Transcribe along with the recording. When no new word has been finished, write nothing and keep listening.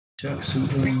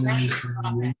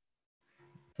Chaksuunmilitam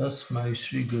Tasmai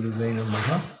Shri Gurave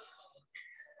Namaha.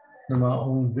 Nama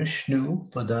Om Vishnu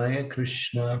Padaya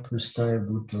Krishna Prastaya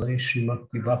Bhutale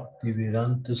Srimakti Bhakti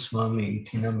Vedanta Swami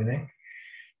Iti Namine.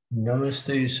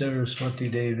 Namaste Saraswati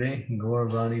Deve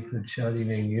Gauravani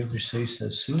Prachadine Nirvisesa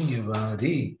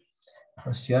Sunyavadi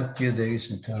Asyatya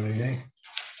Desatarine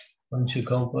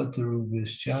Panchakalpa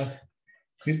Tarubhischat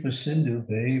Kripa Sindhu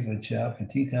Vacha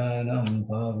Patitanam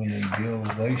Pavanebhyo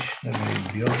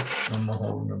Vaishnavebhyo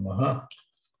Namaho Namaha.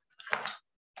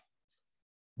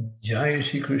 Jaya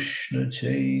Shri Krishna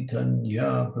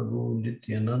Chaitanya Prabhu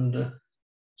Nityananda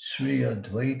Sri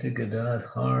Advaita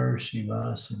Gadadhar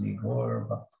Srivasadi Gaur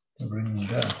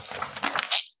Bhaktivinoda.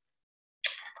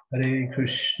 Hare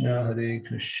Krishna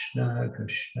Krishna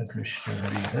Krishna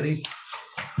Hare Hare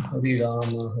Hare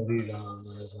Rama Rama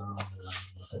Rama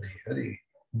Hare Hare.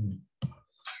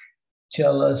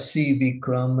 Chalasi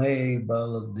Vikrame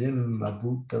Baladim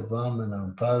Abhuta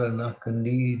Vamanam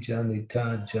Paranakani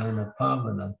Janita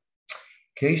Janapavanam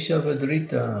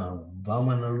Keshavadrita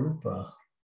Vamanarupa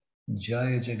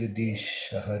Jaya Jagadish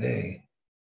Hare.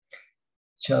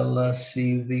 Chalasi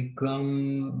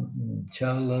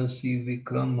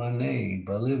Vikramane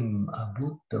Balim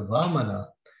Abhuta Vamana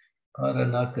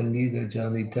Paranakanida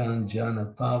Janitan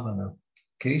Janapavana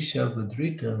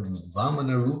Keshavadrita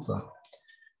Vamanarupa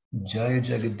Jaya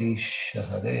Jagadish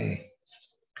Hare.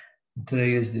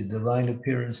 Today is the divine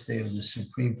appearance day of the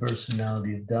Supreme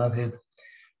Personality of Godhead,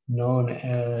 known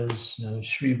as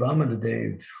Sri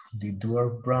Vamanadeva, the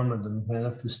dwarf Brahma, the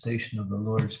manifestation of the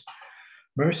Lord's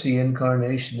mercy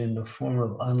incarnation in the form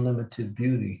of unlimited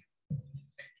beauty.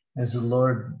 As the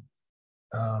Lord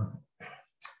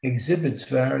exhibits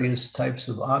various types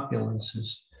of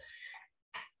opulences,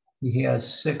 he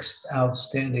has 6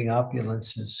 outstanding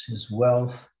opulences: his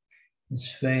wealth, his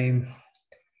fame,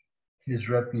 his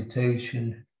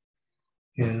reputation,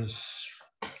 his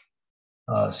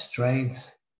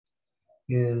strength,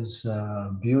 his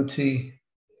beauty,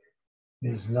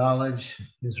 his knowledge,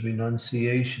 his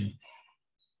renunciation.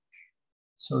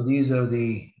 So these are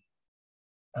the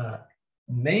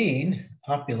main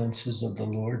opulences of the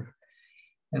Lord.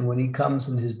 And when he comes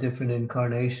in his different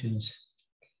incarnations,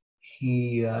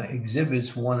 he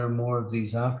exhibits one or more of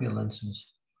these opulences.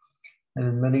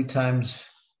 And many times,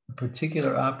 a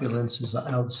particular opulence is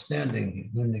outstanding.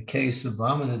 In the case of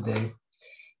Vamanadeva,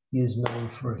 he is known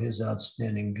for his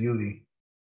outstanding beauty.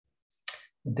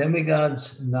 The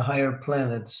demigods in the higher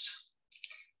planets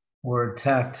were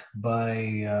attacked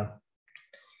by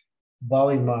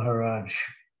Bali Maharaj.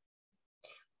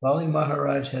 Bali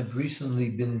Maharaj had recently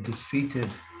been defeated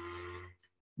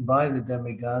by the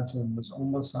demigods and was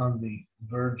almost on the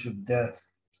verge of death.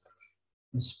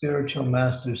 The spiritual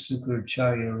master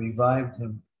Sukracharya revived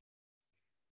him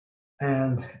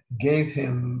and gave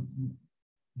him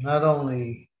not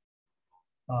only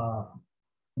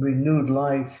renewed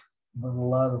life, but a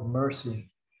lot of mercy.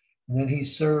 And then he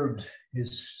served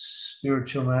his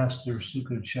spiritual master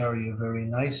Sukracharya very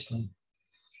nicely.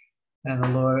 And the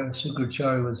Lord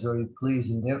Sukracharya was very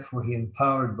pleased, and therefore he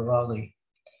empowered Bali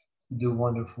to do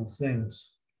wonderful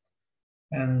things.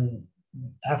 And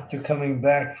after coming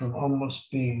back from almost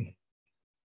being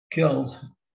killed,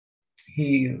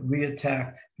 he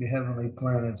reattacked the heavenly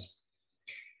planets.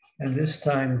 And this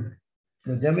time,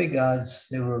 the demigods,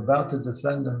 they were about to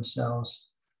defend themselves,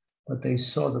 but they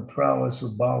saw the prowess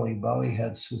of Bali. Bali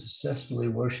had successfully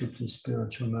worshipped his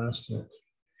spiritual master.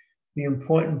 The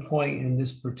important point in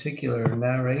this particular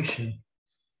narration,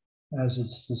 as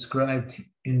it's described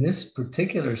in this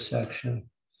particular section,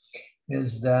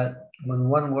 is that when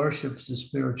one worships the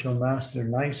spiritual master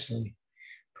nicely,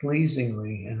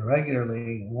 pleasingly, and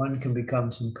regularly, one can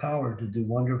become empowered to do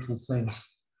wonderful things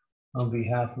on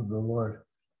behalf of the Lord.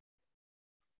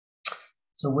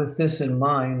 So with this in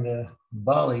mind,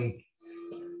 Bali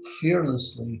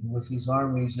fearlessly with his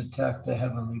armies attacked the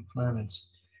heavenly planets.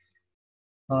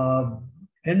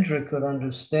 Indra could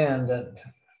understand that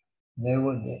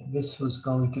this was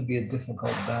going to be a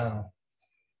difficult battle.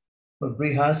 But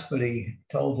Brihaspati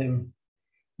told him,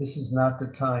 this is not the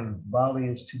time. Bali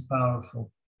is too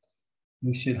powerful.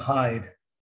 You should hide.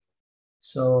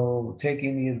 So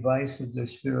taking the advice of their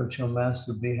spiritual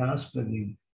master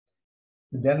Brihaspati,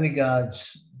 the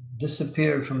demigods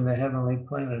disappeared from the heavenly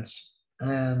planets,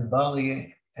 and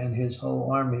Bali and his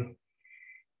whole army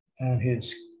and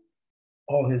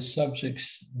all his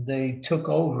subjects, they took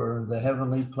over the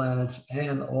heavenly planets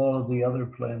and all of the other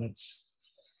planets,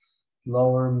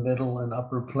 lower, middle, and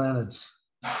upper planets.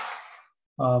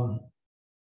 And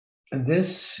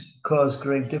this caused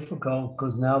great difficulty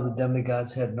because now the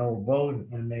demigods had no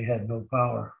abode and they had no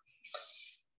power.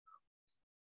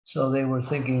 So they were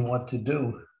thinking what to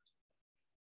do.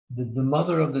 The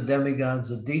mother of the demigods,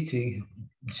 Aditi,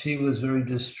 she was very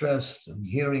distressed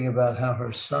hearing about how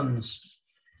her sons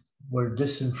were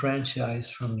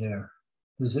disenfranchised from their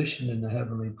position in the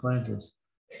heavenly planets.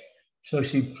 So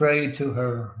she prayed to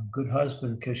her good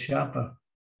husband, Kashyapa,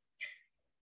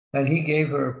 and he gave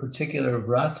her a particular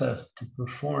vrata to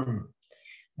perform.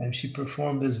 And she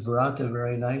performed this vrata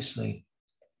very nicely.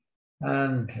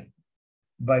 And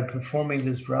by performing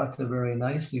this vrata very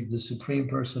nicely, the Supreme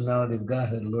Personality of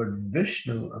Godhead, Lord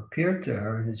Vishnu, appeared to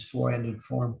her in his four-handed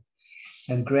form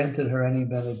and granted her any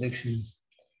benediction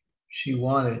she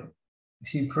wanted.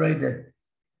 She prayed that,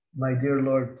 my dear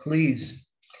Lord, please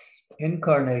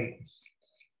incarnate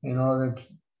in order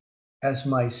as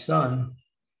my son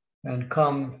and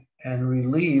come and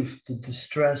relieve the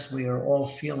distress we are all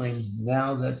feeling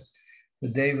now that the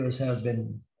devas have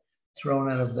been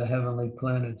thrown out of the heavenly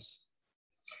planets.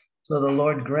 So the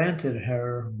Lord granted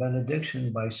her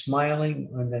benediction by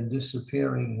smiling and then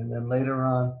disappearing. And then later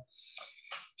on,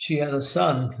 she had a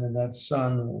son, and that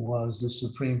son was the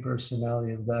Supreme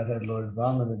Personality of Godhead, Lord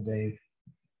Vamanadeva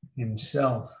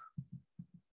himself.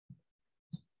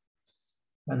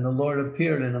 And the Lord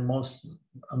appeared in a most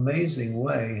amazing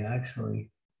way,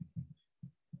 actually.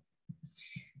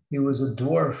 He was a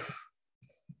dwarf,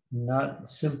 not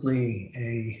simply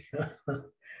a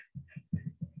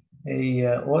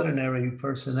ordinary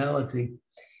personality.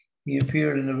 He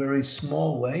appeared in a very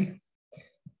small way,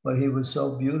 but he was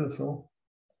so beautiful.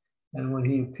 And when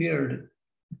he appeared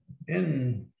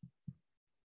in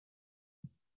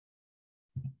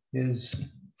his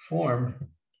form,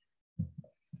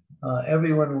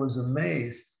 everyone was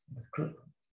amazed.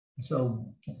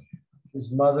 So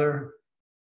his mother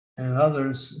and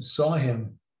others saw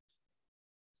him,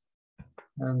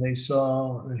 and they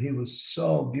saw that he was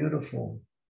so beautiful,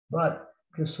 but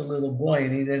just a little boy,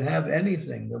 and he didn't have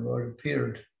anything. The Lord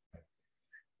appeared.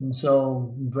 And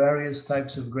so various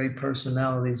types of great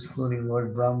personalities, including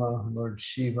Lord Brahma, Lord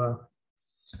Shiva,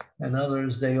 and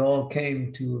others, they all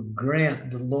came to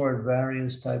grant the Lord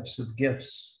various types of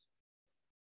gifts.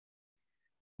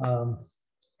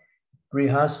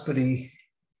 Brihaspati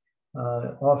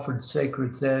offered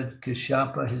sacred thread.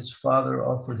 Kashyapa, his father,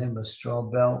 offered him a straw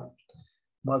belt.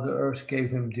 Mother Earth gave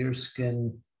him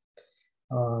deerskin.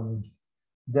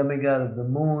 Demigod of the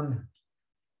moon,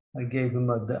 I gave him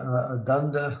a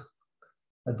danda.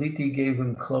 Aditi gave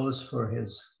him clothes for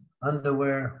his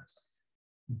underwear.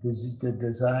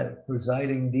 The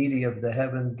presiding deity of the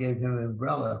heaven gave him an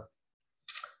umbrella.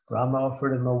 Brahma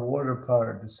offered him a water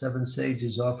part. The seven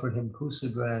sages offered him kusa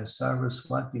grass.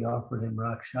 Sarvaswati offered him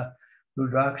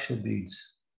rudraksha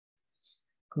beads.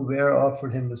 Kubera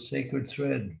offered him a sacred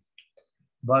thread.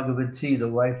 Bhagavati, the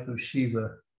wife of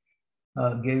Shiva,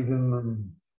 gave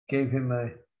him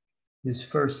his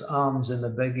first alms in the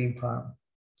begging pot.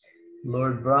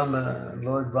 Lord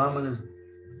Brahmana's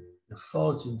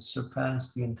effulgence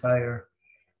surpassed the entire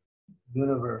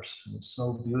universe. It's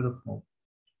so beautiful.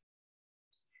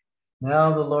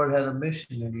 Now the Lord had a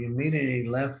mission, and he immediately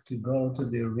left to go to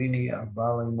the arena of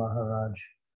Bali Maharaj.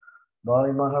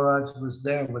 Bali Maharaj was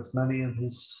there with many of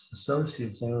his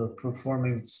associates. They were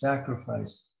performing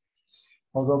sacrifice.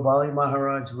 Although Bali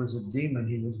Maharaj was a demon,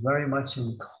 he was very much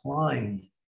inclined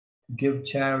to give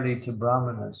charity to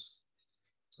Brahmanas.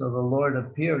 So the Lord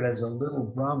appeared as a little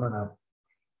Brahmana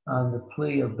on the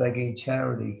plea of begging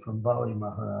charity from Bali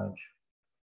Maharaj.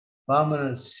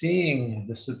 Vamana, seeing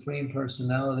the Supreme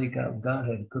Personality of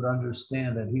Godhead, could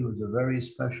understand that he was a very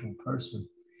special person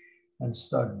and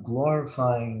start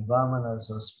glorifying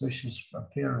Vamana's auspicious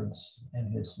appearance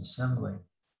in his assembly.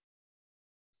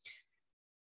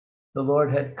 The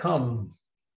Lord had come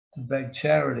to beg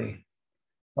charity.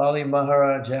 Bali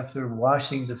Maharaj, after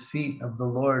washing the feet of the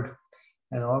Lord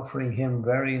and offering him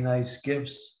very nice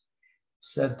gifts,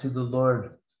 said to the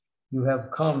Lord, "You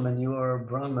have come and you are a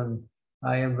Brahmin.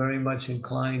 I am very much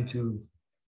inclined to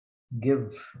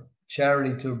give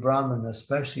charity to a Brahmin,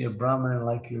 especially a Brahmin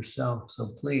like yourself, so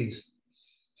please."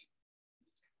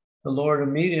 The Lord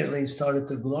immediately started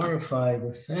to glorify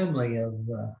the family of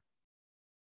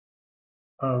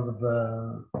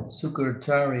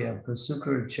Sukracharya, because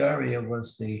Sukracharya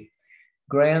was the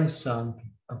grandson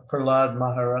of Prahlad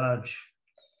Maharaj,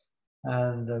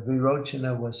 and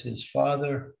Virochana was his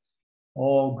father,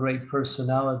 all great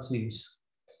personalities.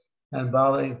 And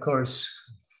Bali, of course,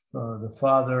 the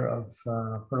father of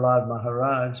Prahlad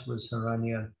Maharaj was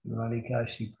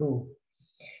Hiranyakashipu,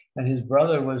 and his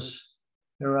brother was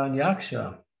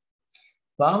Hiranyaksha.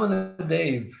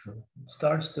 Vamanadeva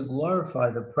starts to glorify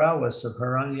the prowess of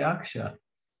Hiranyaksha,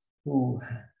 who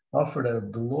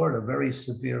offered the Lord a very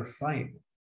severe fight.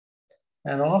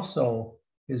 And also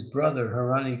his brother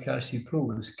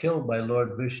Hiranyakashipu was killed by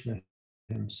Lord Vishnu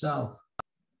himself.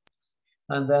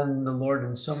 And then the Lord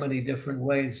in so many different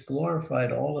ways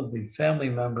glorified all of the family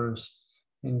members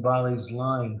in Bali's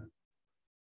line.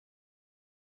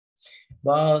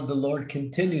 While the Lord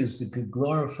continues to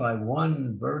glorify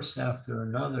one verse after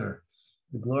another,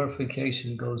 the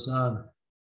glorification goes on.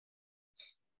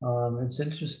 It's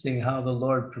interesting how the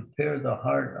Lord prepared the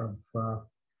heart of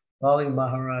Bali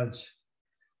Maharaj.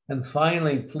 And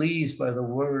finally, pleased by the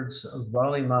words of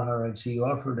Bali Maharaj, he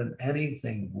offered him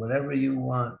anything, whatever you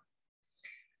want.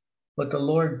 But the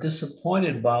Lord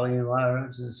disappointed Bali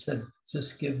Maharaj and said,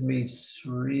 just give me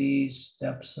 3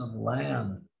 steps of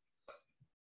land.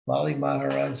 Bali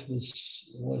Maharaj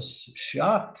was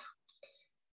shocked.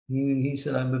 He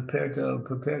said, I'm prepared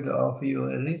to offer you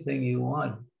anything you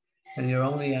want. And you're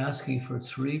only asking for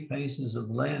 3 paces of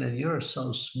land, and you're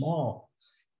so small.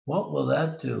 What will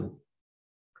that do?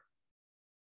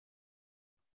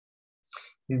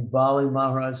 And Bali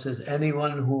Maharaj says,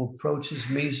 anyone who approaches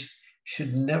me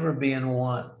should never be in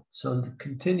want. So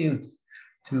continue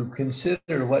to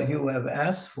consider what you have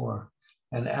asked for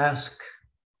and ask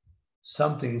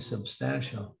something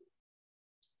substantial.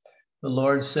 The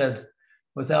Lord said,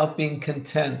 without being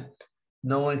content,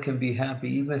 no one can be happy,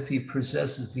 even if he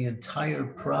possesses the entire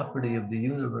property of the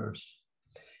universe.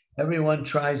 Everyone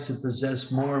tries to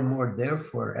possess more and more,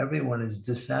 therefore, everyone is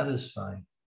dissatisfied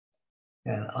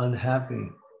and unhappy.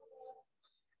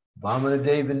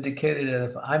 Vamanadeva indicated that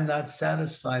if I'm not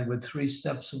satisfied with 3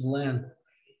 steps of land,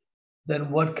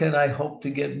 then what can I hope to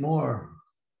get more?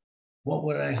 What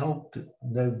would I hope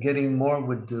that getting more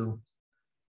would do?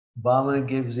 Vamana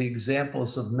gives the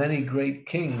examples of many great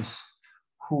kings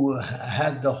who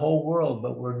had the whole world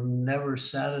but were never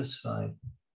satisfied.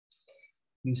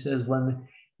 He says when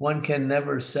one can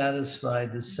never satisfy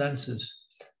the senses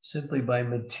simply by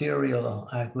material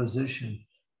acquisition.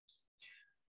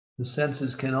 The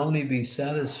senses can only be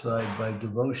satisfied by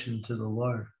devotion to the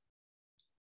Lord.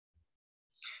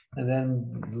 And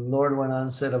then the Lord went on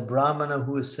and said, a Brahmana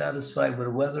who is satisfied with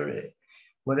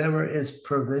whatever is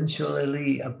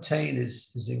provincially obtained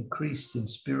is increased in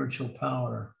spiritual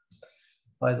power.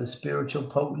 By the spiritual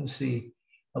potency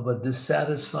of a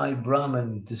dissatisfied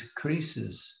Brahman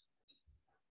decreases.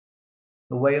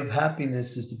 The way of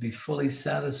happiness is to be fully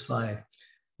satisfied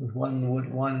with what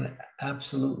one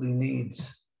absolutely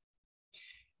needs.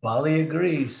 Bali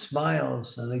agrees,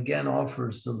 smiles, and again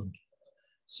offers the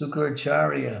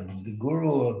Sukracharya, the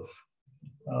guru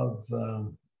of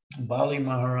Bali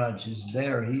Maharaj, is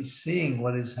there. He's seeing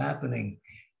what is happening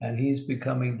and he's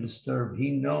becoming disturbed.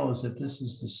 He knows that this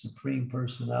is the Supreme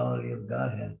Personality of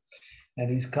Godhead and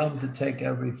he's come to take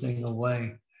everything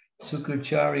away.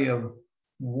 Sukracharya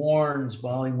warns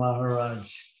Bali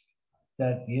Maharaj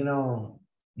that,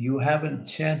 you haven't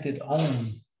chanted Om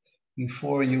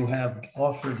before you have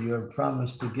offered your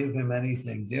promise to give him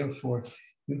anything. Therefore,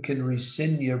 you can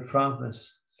rescind your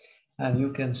promise and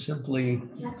you can simply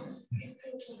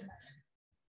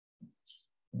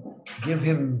give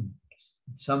him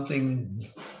something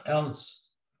else.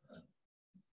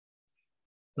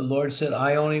 The Lord said,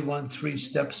 I only want 3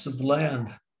 steps of land.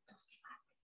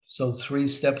 So 3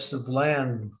 steps of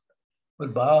land.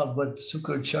 But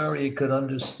Sukracharya could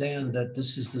understand that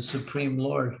this is the Supreme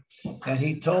Lord. And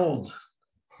he told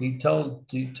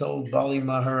Bali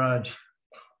Maharaj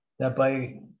that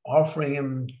by offering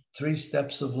him 3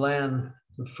 steps of land,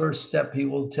 the first step he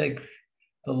will take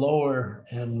the lower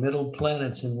and middle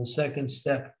planets. In the second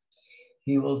step,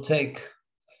 he will take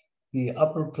the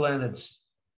upper planets.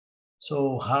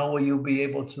 So how will you be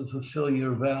able to fulfill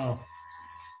your vow?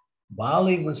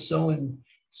 Bali was so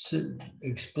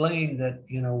explained that,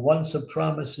 once a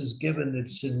promise is given, it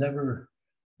should never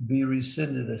be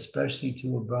rescinded, especially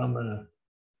to a Brahmana.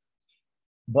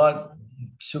 But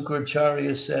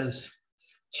Sukracharya says,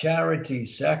 charity,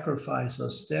 sacrifice,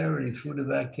 austerity,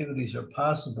 fruitive activities are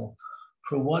possible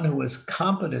for one who is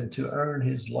competent to earn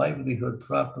his livelihood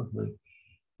properly.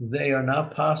 They are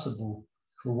not possible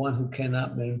for one who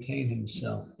cannot maintain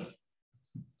himself.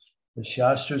 The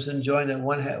Shastras enjoin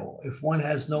that if one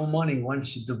has no money, one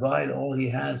should divide all he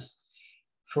has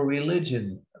for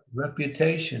religion,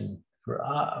 reputation, for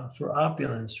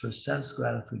opulence, for sense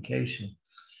gratification,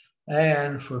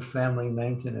 and for family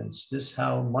maintenance. This is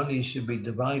how money should be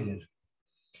divided.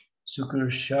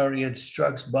 Sukracharya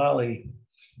instructs Bali,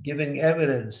 giving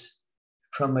evidence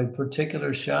from a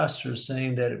particular Shastra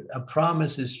saying that a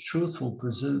promise is truthful,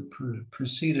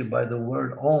 preceded by the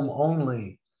word Om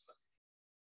only,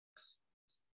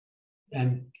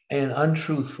 and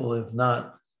untruthful if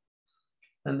not.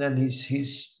 And then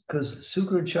he's because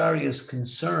Sukracharya is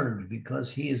concerned because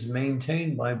he is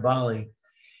maintained by Bali,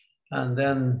 and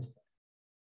then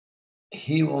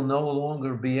he will no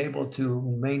longer be able to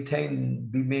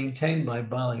be maintained by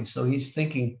Bali. So he's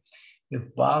thinking,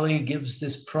 if Bali gives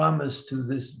this promise to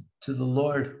the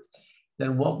Lord,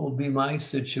 then what will be my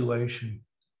situation?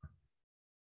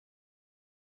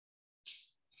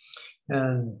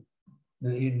 And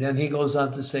then he goes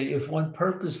on to say, if one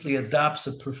purposely adopts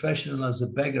a profession as a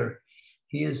beggar,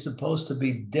 he is supposed to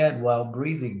be dead while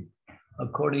breathing.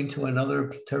 According to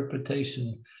another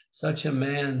interpretation, such a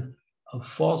man of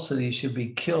falsity should be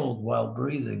killed while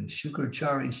breathing.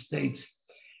 Shukracharya states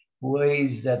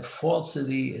ways that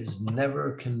falsity is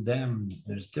never condemned.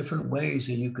 There's different ways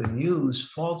that you can use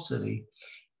falsity,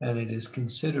 and it is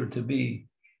considered to be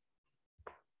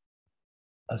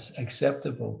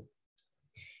acceptable.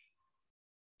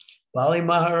 Bali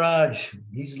Maharaj,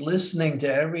 he's listening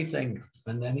to everything,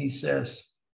 and then he says,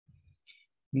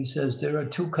 there are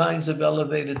two kinds of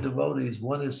elevated devotees.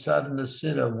 One is sadhana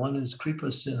siddha, one is kripa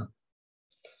siddha.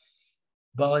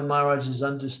 Bali Maharaj is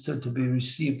understood to be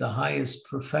received the highest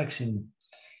perfection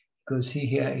because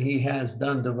he has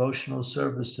done devotional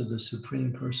service to the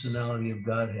Supreme Personality of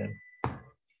Godhead.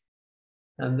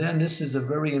 And then this is a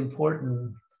very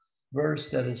important verse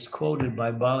that is quoted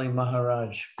by Bali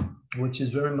Maharaj, which is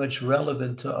very much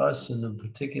relevant to us in the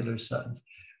particular sense.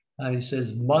 He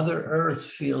says, Mother Earth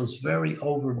feels very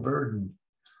overburdened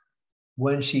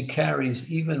when she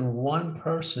carries even one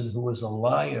person who is a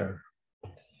liar.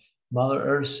 Mother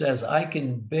Earth says, I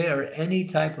can bear any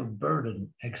type of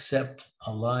burden except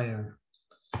a liar.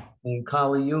 In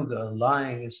Kali Yuga,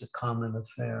 lying is a common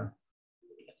affair.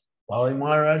 Bali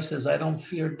Maharaj says, I don't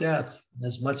fear death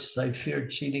as much as I fear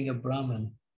cheating a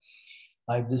Brahmin.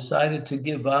 I've decided to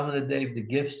give Vamanadeva the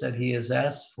gifts that he has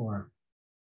asked for.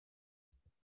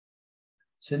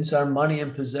 Since our money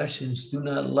and possessions do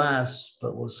not last,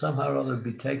 but will somehow or other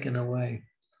be taken away,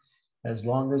 as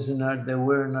long as they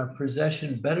were in our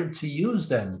possession, better to use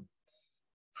them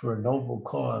for a noble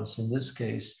cause, in this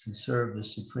case, to serve the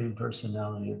Supreme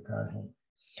Personality of Godhead.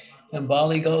 And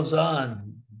Bali goes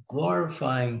on,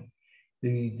 glorifying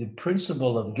the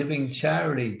principle of giving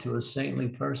charity to a saintly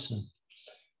person,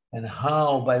 and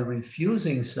how by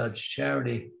refusing such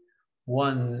charity,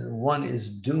 one is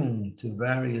doomed to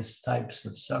various types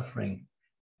of suffering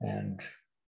and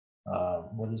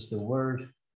what is the word?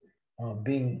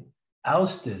 Being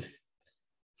ousted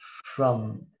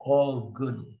from all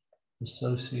good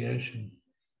association.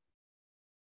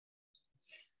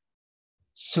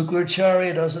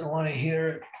 Sukracharya doesn't want to hear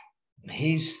it.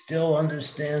 He still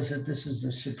understands that this is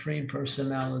the Supreme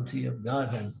Personality of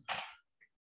Godhead.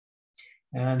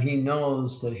 And he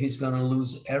knows that he's going to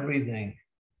lose everything.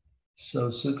 So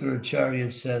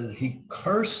Sukracharya says he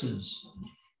curses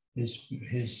his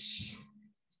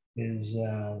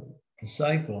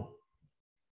disciple.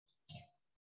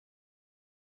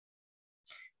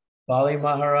 Bali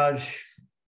Maharaj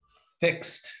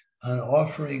fixed on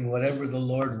offering whatever the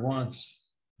Lord wants,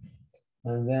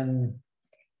 and then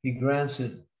he grants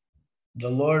it. The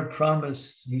Lord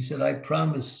promised, he said, I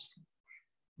promise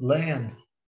land.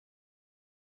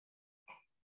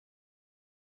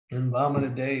 And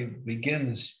Vamanadeva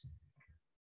begins,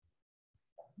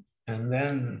 and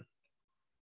then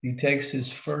he takes his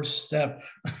first step.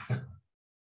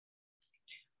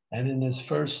 And in his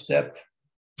first step,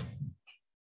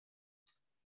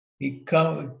 he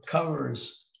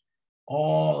covers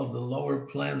all of the lower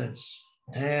planets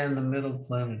and the middle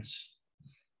planets.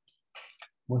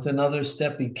 With another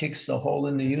step, he kicks the hole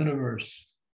in the universe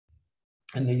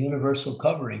and the universal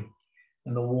covering.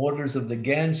 And the waters of the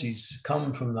Ganges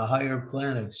come from the higher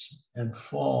planets and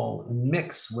fall and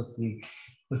mix with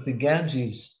the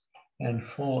Ganges and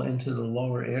fall into the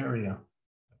lower area.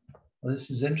 Well,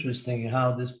 this is interesting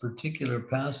how this particular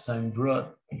pastime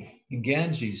brought the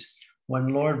Ganges. When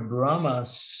Lord Brahma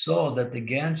saw that the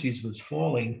Ganges was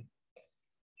falling,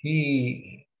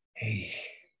 he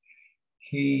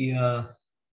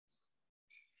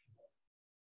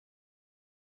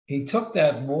took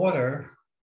that water,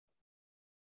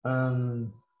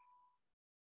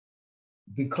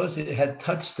 because it had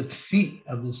touched the feet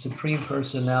of the Supreme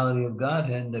Personality of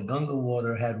Godhead, the Ganga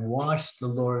water had washed the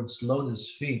Lord's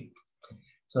lotus feet.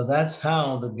 So that's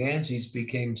how the Ganges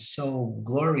became so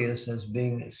glorious as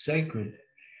being sacred,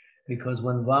 because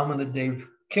when Vamanadeva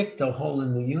kicked a hole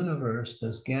in the universe,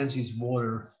 this Ganges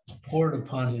water poured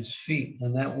upon his feet,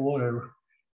 and that water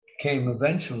came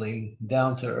eventually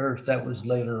down to earth. That was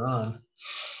later on.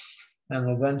 And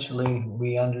eventually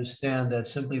we understand that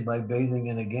simply by bathing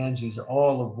in the Ganges,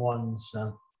 all of one's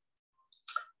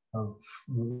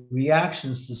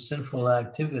reactions to sinful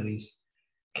activities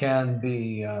can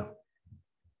be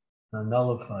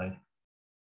nullified.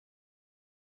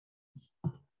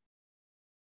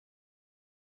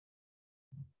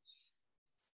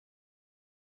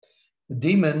 The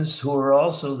demons who were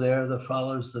also there, the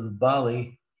followers of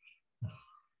Bali,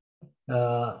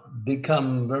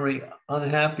 become very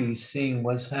unhappy seeing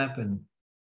what's happened.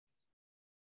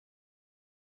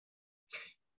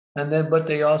 And then, but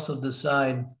they also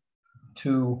decide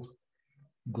to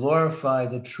glorify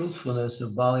the truthfulness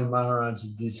of Bali Maharaj.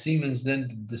 The demons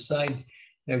then decide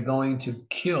they're going to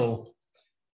kill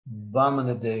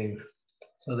Vamanadeva.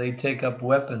 So they take up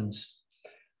weapons.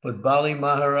 But Bali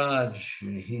Maharaj,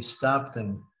 he stopped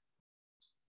them.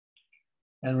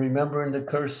 And remembering the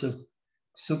curse of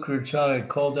Sukracharya,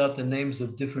 called out the names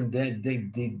of different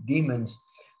demons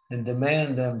and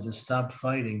demanded them to stop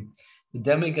fighting. The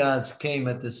demigods came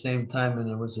at the same time and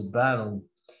there was a battle.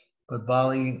 But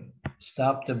Bali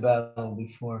stopped the battle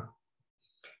before.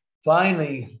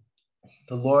 Finally,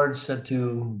 the Lord said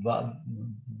to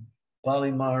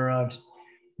Bali Maharaj,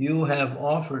 "You have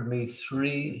offered me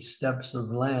 3 steps of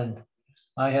land.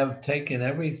 I have taken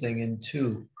everything in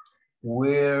 2.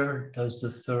 Where does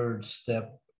the 3rd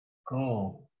step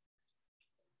go?"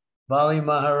 Bali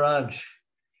Maharaj,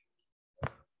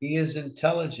 he is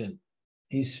intelligent.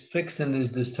 He's fixed in his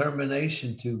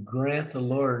determination to grant the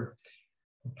Lord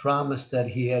the promise that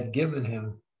he had given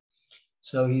him.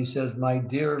 So he says, "My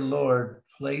dear Lord,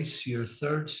 place your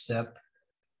 3rd step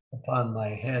upon my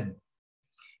head."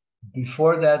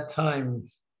 Before that time,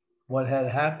 what had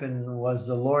happened was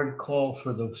the Lord called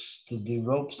for the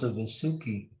ropes of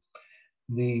Vasuki,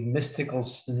 the mystical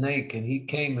snake, and he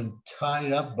came and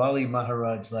tied up Bali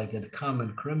Maharaj like a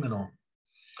common criminal.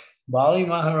 Bali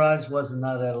Maharaj was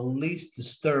not at least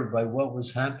disturbed by what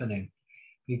was happening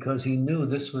because he knew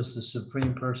this was the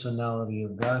Supreme Personality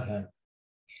of Godhead.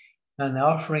 And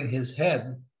offering his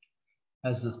head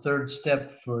as the 3rd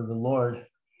step for the Lord,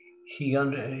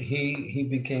 he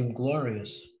became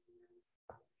glorious.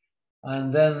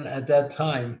 And then at that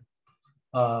time,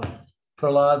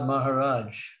 Prahlad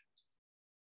Maharaj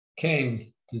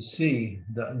came to see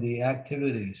the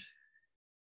activities.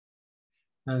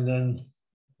 And then,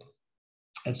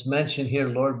 as mentioned here,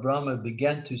 Lord Brahma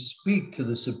began to speak to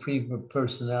the Supreme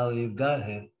Personality of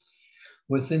Godhead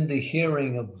within the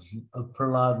hearing of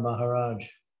Prahlad Maharaj.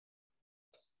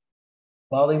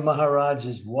 Bali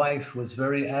Maharaj's wife was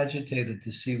very agitated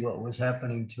to see what was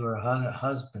happening to her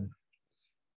husband.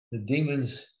 The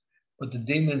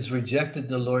demons rejected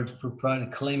the Lord's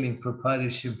claiming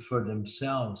proprietorship for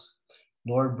themselves.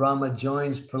 Lord Brahma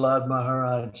joins Prahlad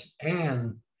Maharaj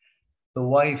and the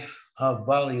wife of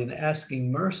Bali in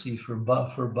asking mercy for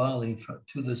Bali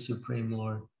to the Supreme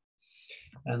Lord.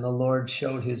 And the Lord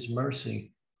showed his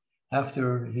mercy.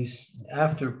 After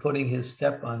putting his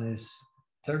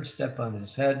 3rd step on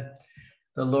his head,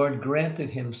 the Lord granted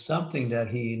him something that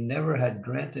he never had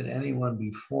granted anyone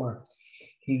before.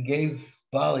 He gave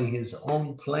Bali his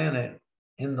own planet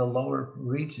in the lower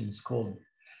regions called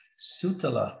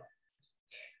Sutala.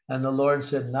 And the Lord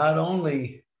said, "Not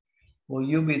only will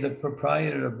you be the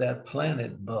proprietor of that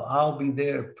planet, but I'll be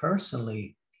there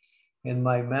personally in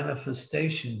my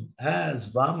manifestation as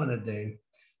Vamanadeva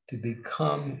to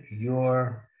become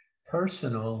your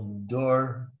personal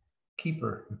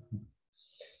doorkeeper."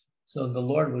 So the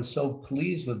Lord was so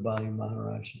pleased with Bali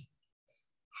Maharaj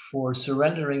for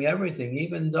surrendering everything,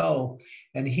 even though,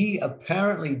 and he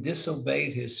apparently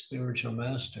disobeyed his spiritual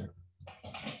master.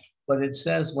 But it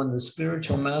says when the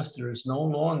spiritual master is no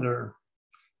longer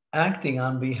acting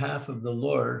on behalf of the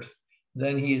Lord,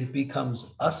 then he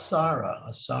becomes asara.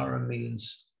 Asara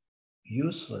means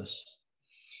useless.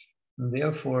 And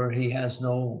therefore, he has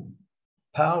no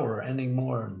power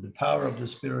anymore. The power of the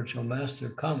spiritual master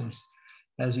comes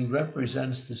as he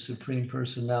represents the Supreme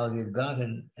Personality of God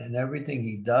in everything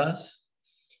he does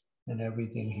and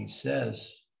everything he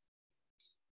says.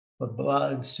 But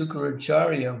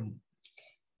Sukracharya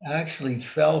actually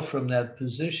fell from that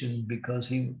position because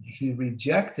he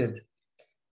rejected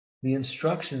the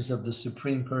instructions of the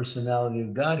Supreme Personality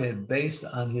of Godhead based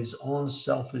on his own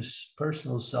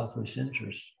personal selfish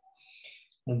interest.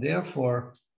 And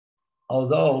therefore,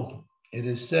 although it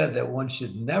is said that one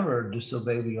should never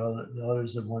disobey the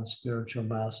orders of one's spiritual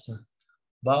master,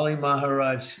 Bali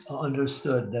Maharaj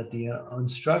understood that the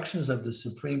instructions of the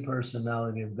Supreme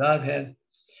Personality of Godhead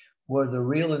were the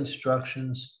real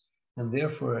instructions, and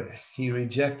therefore he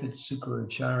rejected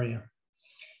Sukracharya.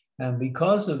 And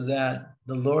because of that,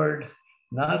 the Lord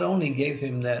not only gave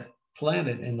him that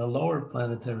planet in the lower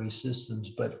planetary systems,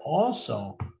 but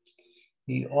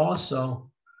he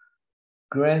also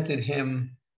granted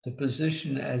him the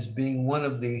position as being one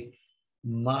of the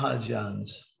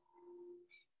Mahajans.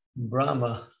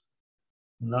 Brahma,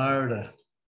 Narada,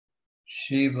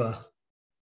 Shiva,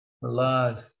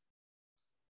 Prahlad,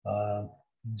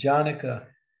 Janaka,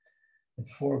 the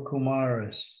four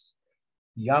Kumaras,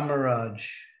 Yamaraj,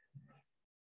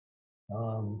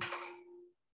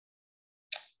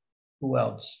 who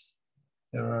else?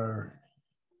 There are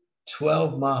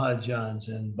 12 Mahajans,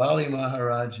 and Bali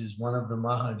Maharaj is one of the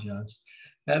Mahajans.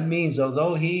 That means,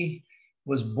 although he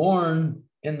was born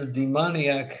in the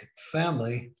demoniac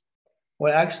family,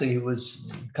 well, actually, he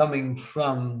was coming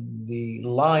from the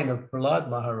line of Prahlad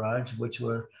Maharaj, which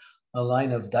were a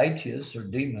line of Daityas or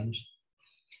demons.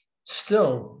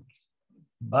 Still,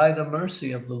 by the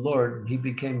mercy of the Lord, he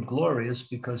became glorious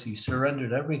because he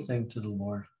surrendered everything to the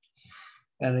Lord.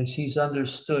 And as he's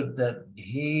understood that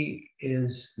he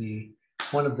is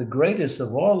one of the greatest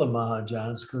of all the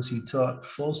Mahajans because he taught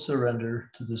full surrender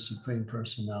to the Supreme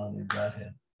Personality of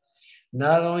Godhead.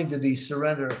 Not only did he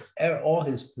surrender all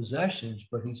his possessions,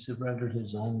 but he surrendered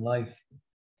his own life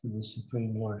to the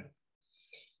Supreme Lord.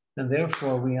 And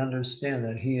therefore, we understand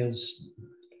that he is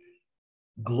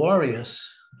glorious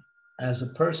as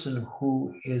a person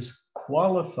who is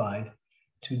qualified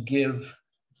to give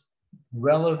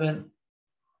relevant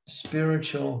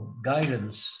spiritual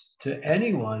guidance to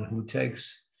anyone who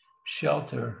takes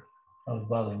shelter of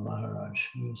Bali Maharaj.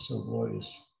 He is so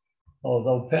glorious,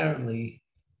 although apparently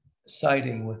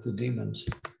siding with the demons.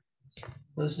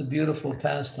 This is a beautiful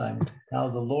pastime, how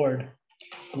the Lord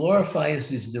glorifies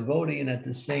his devotee and at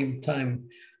the same time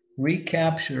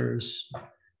recaptures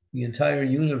the entire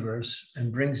universe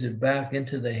and brings it back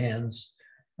into the hands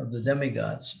of the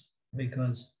demigods,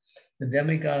 because the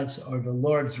demigods are the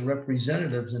Lord's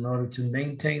representatives in order to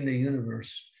maintain the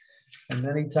universe. And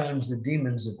many times the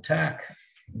demons attack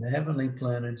the heavenly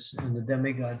planets and the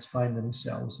demigods find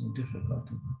themselves in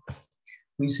difficulty.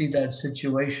 We see that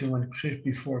situation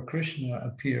before Krishna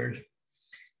appeared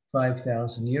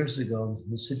 5,000 years ago.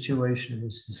 The situation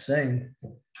was the same.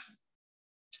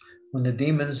 When the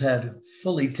demons had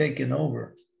fully taken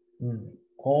over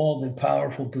all the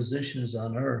powerful positions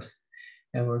on earth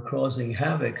and were causing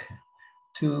havoc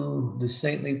to the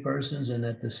saintly persons, and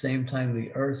at the same time the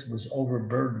earth was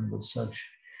overburdened with such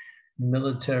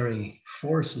military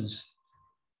forces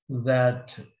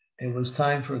that it was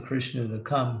time for Krishna to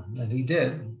come, and he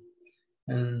did.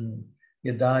 And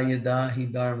yada yada hi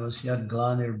dharmas yad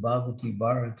glanir bhavati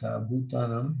bharata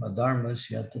bhutanam adharmas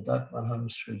yad tadatmanham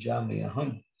srajami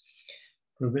aham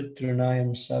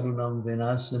pravitranayam sarunam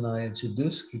vinasanaya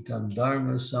chaduskritam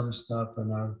dharma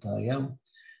samstapanartayam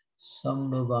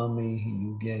sambhavami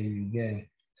yuge yuge.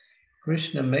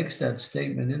 Krishna makes that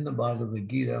statement in the Bhagavad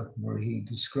Gita where he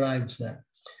describes that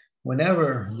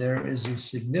whenever there is a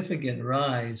significant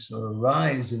rise or a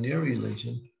rise in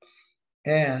irreligion,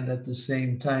 and at the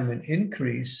same time an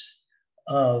increase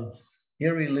of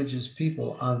irreligious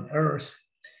people on earth,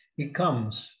 he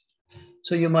comes.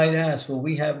 So you might ask, well,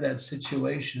 we have that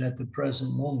situation at the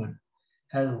present moment.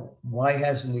 Why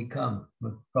hasn't he come?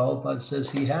 But Prabhupada says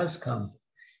he has come.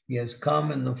 He has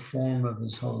come in the form of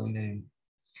his holy name.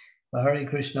 The Hare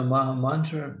Krishna Maha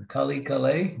Mantra, Kali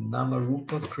Kale,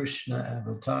 Namarupa Krishna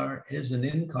Avatar, is an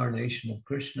incarnation of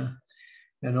Krishna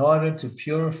in order to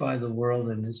purify the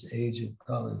world in this age of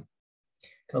Kali.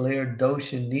 Kalir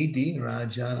Dosha Nidhi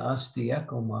Rajan Asti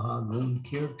Eko Mahagun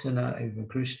Kirtana Eva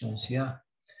Krishnasya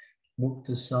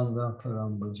Mukta Sangha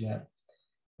Parambhajat.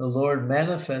 The Lord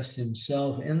manifests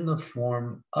himself in the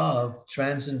form of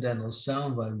transcendental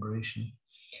sound vibration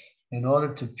in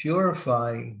order to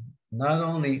purify not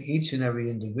only each and every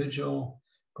individual,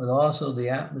 but also the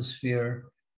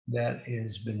atmosphere that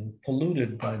has been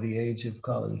polluted by the age of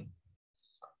Kali.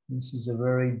 This is a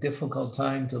very difficult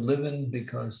time to live in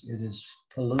because it is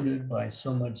polluted by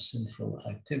so much sinful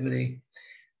activity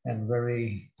and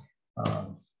very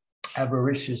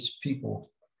avaricious people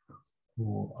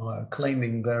who are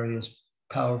claiming various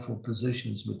powerful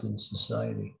positions within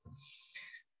society.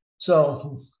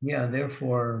 So, yeah,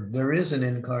 therefore, there is an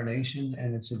incarnation,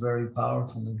 and it's a very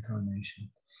powerful incarnation.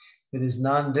 It is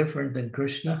non-different than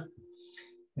Krishna.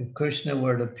 If Krishna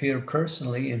were to appear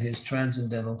personally in his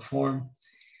transcendental form,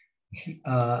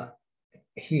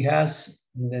 he has,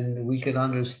 then we could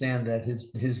understand that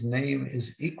his name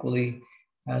is equally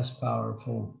as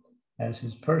powerful as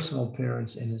his personal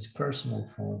appearance in his personal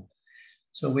form.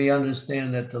 So we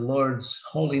understand that the Lord's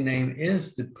holy name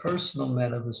is the personal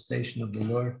manifestation of the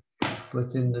Lord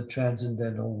within the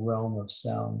transcendental realm of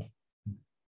sound.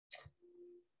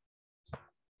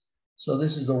 So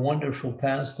this is a wonderful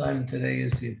pastime. Today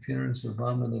is the appearance of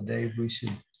Vamanadeva. We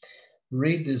should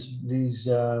read these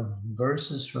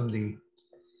verses from the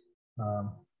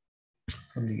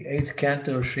 8th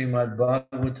canto of Srimad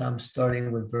Bhagavatam,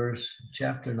 starting with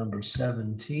chapter number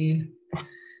 17.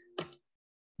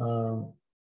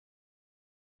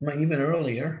 Even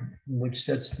earlier, which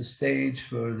sets the stage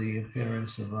for the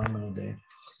appearance of Vamanadeva.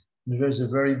 There's a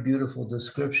very beautiful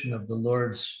description of the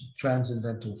Lord's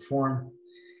transcendental form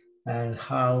and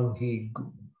how he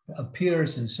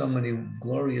appears in so many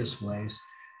glorious ways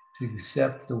to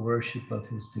accept the worship of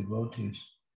his devotees.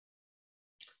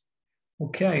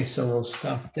 Okay, so we'll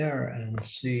stop there and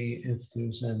see if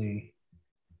there's any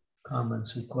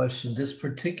comments or questions. This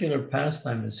particular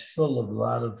pastime is full of a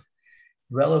lot of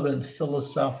relevant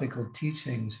philosophical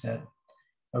teachings that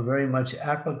are very much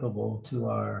applicable to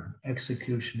our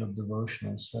execution of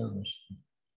devotional service.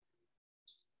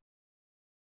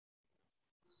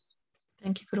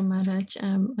 Thank you, Guru Maharaj.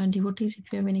 And devotees,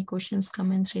 if you have any questions,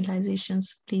 comments,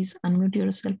 realizations, please unmute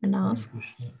yourself and ask.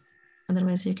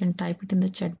 Otherwise, you can type it in the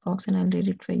chat box and I'll read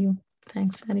it for you.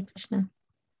 Thanks, Hare Krishna.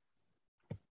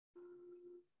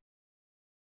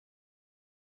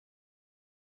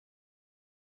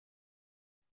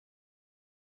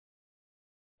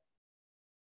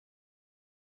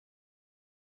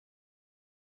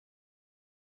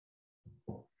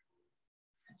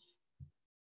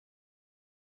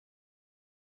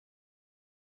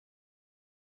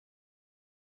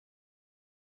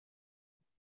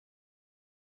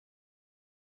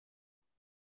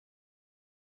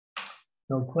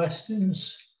 No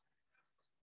questions?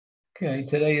 Okay,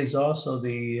 today is also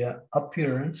the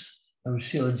appearance of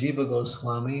Srila Jiva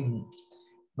Goswami,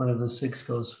 one of the 6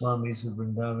 Goswamis of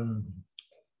Vrindavan.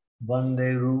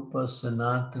 Vande Rupa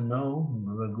Sanatano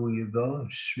Raghuyugo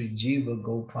Sri Jiva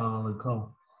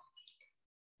Gopalako.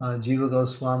 Jiva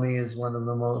Goswami is one of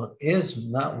the most, is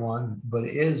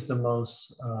the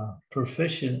most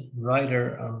proficient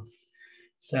writer of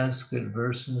Sanskrit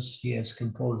verses. He has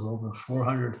composed over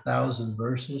 400,000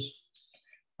 verses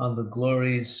on the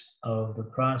glories of the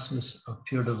process of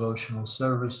pure devotional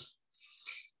service.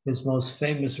 His most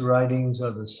famous writings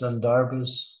are the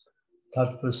Sandarbhas,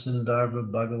 Tattva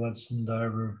Sandarbha, Bhagavat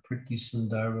Sandarbha, Priti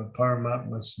Sandarbha,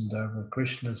 Paramatma Sandarbha,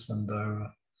 Krishna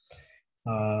Sandarbha,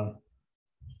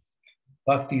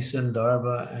 Bhakti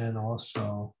Sandarbha, and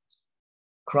also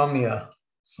Kramya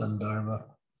Sandarbha.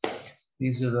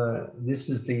 This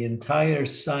is the entire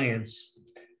science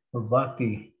of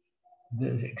bhakti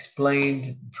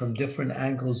explained from different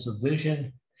angles of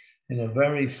vision in a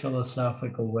very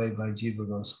philosophical way by Jiva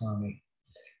Goswami.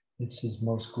 It's his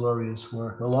most glorious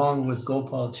work, along with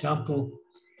Gopal Champu,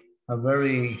 a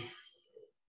very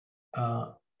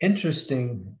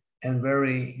interesting and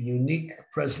very unique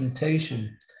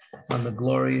presentation on the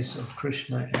glories of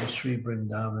Krishna and Sri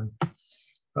Vrindavan,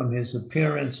 from his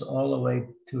appearance all the way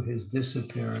to his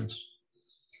disappearance,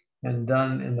 and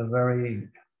done in a very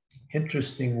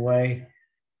interesting way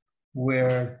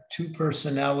where 2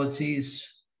 personalities,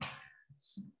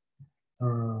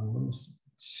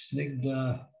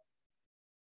 Snigdha,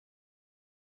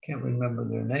 can't remember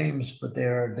their names, but they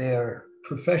are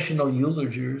professional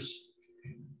eulogers.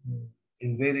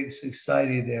 In Vedic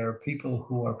society, there are people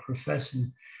who are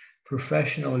professional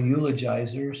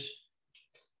eulogizers,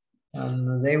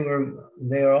 and they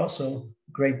are also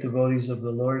great devotees of the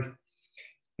Lord,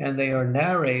 and they are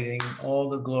narrating all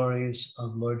the glories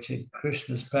of Lord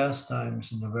Krishna's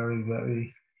pastimes in a very,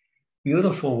 very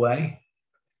beautiful way.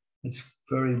 It's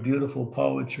very beautiful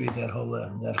poetry, that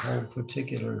whole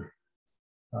particular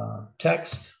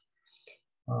text.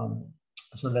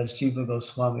 So that's Jiva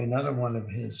Goswami. Another one of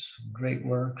his great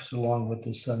works, along with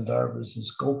the Sandarbhas,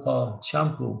 is Gopal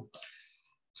Champu.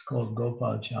 It's called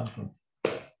Gopal Champu.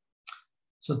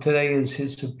 So today is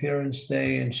his appearance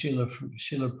day, and Srila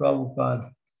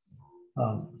Prabhupada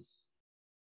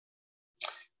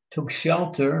took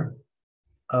shelter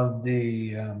of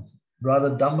the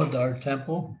Radha Damodar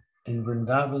temple in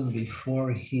Vrindavan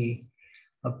before he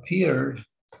appeared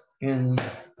in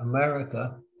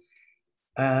America,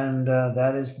 and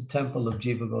that is the temple of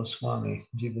Jiva Goswami.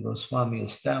 Jiva Goswami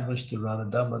established the Radha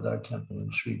Damodar temple in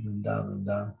Sri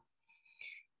Vrindavan.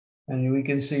 And we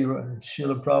can see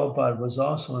Srila Prabhupada was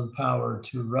also empowered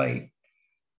to write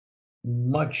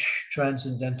much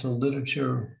transcendental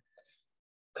literature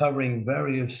covering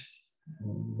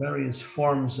various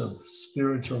forms of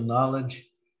spiritual knowledge,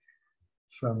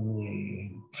 from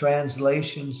the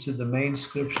translations to the main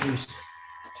scriptures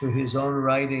to his own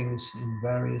writings in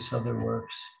various other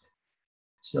works.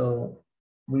 So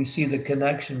we see the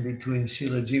connection between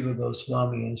Srila Jiva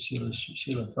Goswami and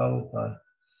Srila Prabhupada.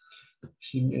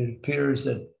 It appears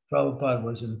that Prabhupada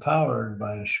was empowered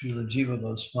by Srila Jiva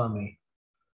Goswami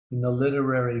in the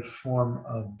literary form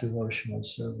of devotional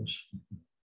service.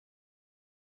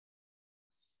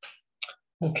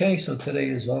 Okay, so today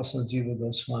is also Jiva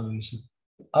Goswami's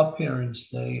appearance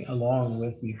day, along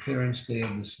with the appearance day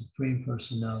of the Supreme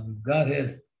Personality of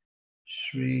Godhead,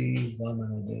 Sri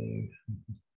Vamanadeva.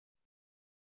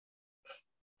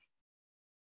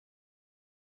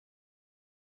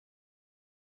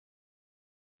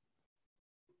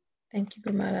 Thank you,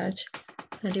 Guru Maharaj.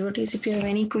 Devotees, if you have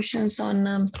any questions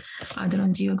on either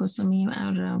on Jiva Goswami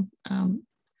or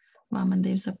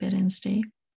Vamanadev's appearance day,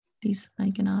 please,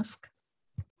 I can ask.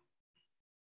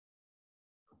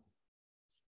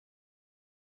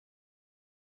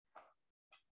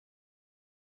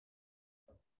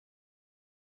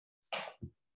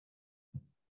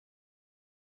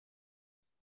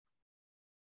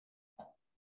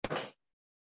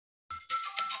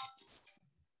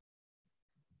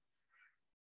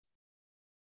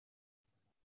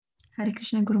 Hare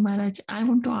Krishna, Guru Maharaj. I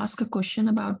want to ask a question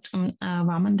about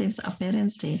Vamanadev's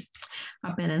appearance day.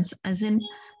 Appearance, as in,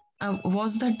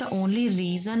 was that the only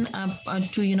reason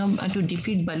to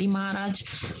defeat Bali Maharaj?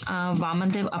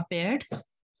 Vamadev appeared.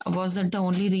 Was that the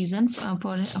only reason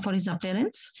for his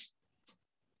appearance?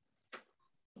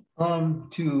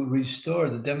 To restore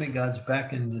the demigods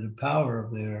back into the power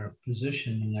of their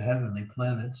position in the heavenly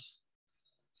planets.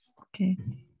 Okay.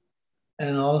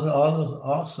 And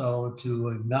also to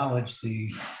acknowledge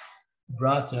the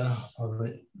Vrata of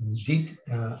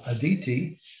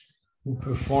Aditi, who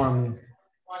performed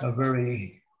a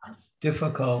very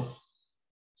difficult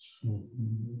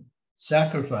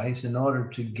sacrifice in order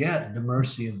to get the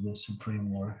mercy of the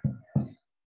Supreme Lord.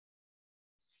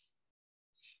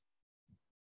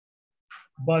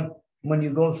 But when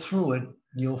you go through it,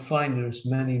 you'll find there's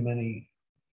many,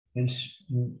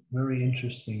 very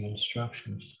interesting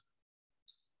instructions.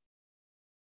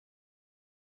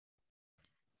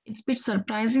 It's a bit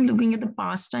surprising looking at the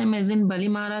pastime, as in Bali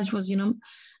Maharaj was,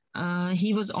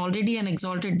 he was already an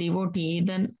exalted devotee.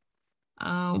 Then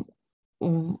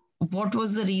what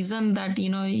was the reason that,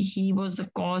 he was the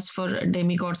cause for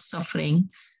demigod suffering?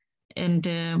 And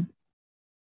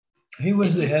he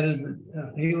was the head of the,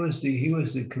 he was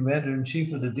the commander in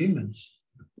chief of the demons.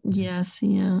 Yes,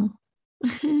 yeah.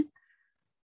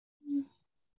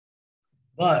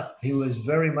 But he was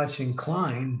very much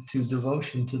inclined to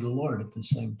devotion to the Lord at the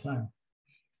same time.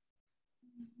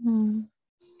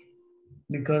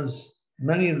 Because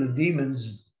many of the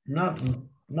demons, not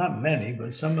many,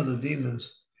 but some of the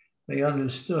demons, they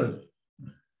understood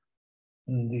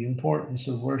the importance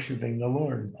of worshiping the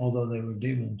Lord, although they were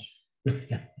demons.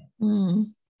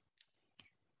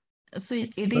 So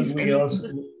it is.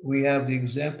 We have the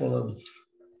example of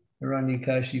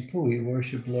Hiranyakashipu. He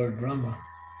worshipped Lord Brahma.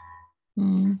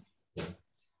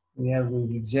 We have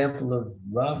the example of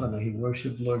Ravana. He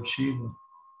worshipped Lord Shiva.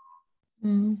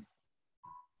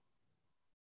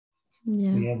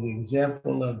 Yeah. We have the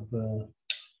example of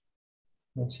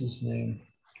what's his name?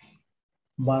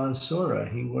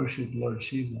 Manasura. He worshipped Lord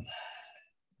Shiva.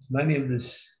 Many of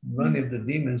the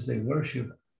demons, they worship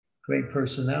great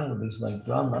personalities like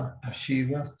Brahma,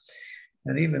 Shiva,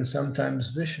 and even sometimes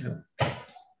Vishnu.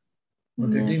 But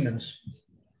they're demons.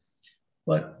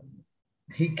 But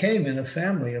he came in a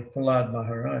family of Prahlad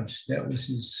Maharaj. That was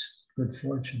his good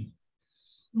fortune.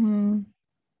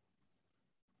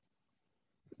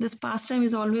 This pastime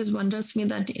is always wonders me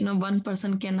that one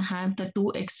person can have the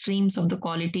two extremes of the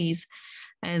qualities,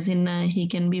 as in he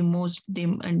can be most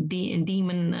demonic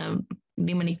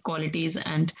qualities,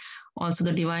 and also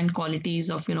the divine qualities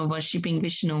of worshipping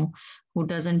Vishnu, who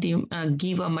doesn't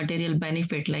give a material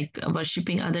benefit, like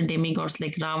worshipping other demigods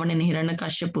like Ravana and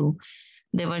Hiranyakashipu.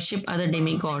 They worship other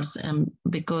demigods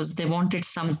because they wanted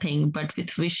something, but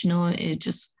with Vishnu, it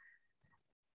just,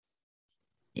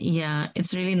 yeah,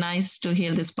 it's really nice to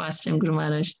hear this pastime, Guru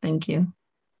Maharaj. Thank you.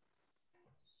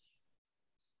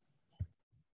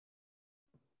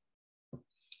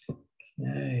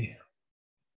 Okay.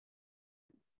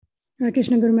 Hare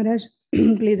Krishna, Guru Maharaj.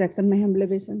 Please accept my humble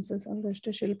obeisances. All goes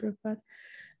to Srila Prabhupada.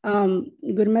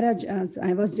 Guru Maharaj,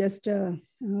 I was just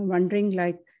wondering,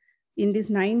 like, in these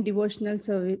 9 devotional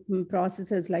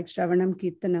processes like Shravanam,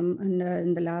 Kirtanam, and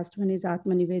in the last one is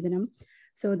Atma Nivedanam.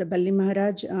 So the Bali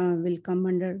Maharaj will come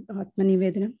under Atma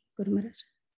Nivedanam, Guru Maharaj?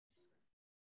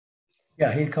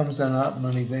 Yeah, he comes on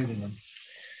Atma Nivedanam.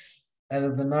 Out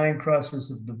of the 9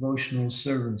 processes of devotional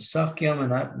servants, Sakyam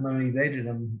and Atma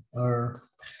Nivedanam are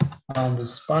on the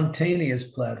spontaneous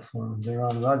platform. They're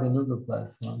on Raganuga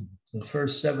platform. The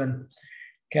first 7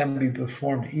 can be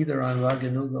performed either on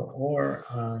Raganuga or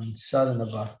on Sadhana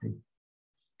Bhakti.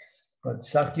 But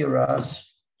Sakya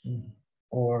Ras,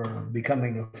 or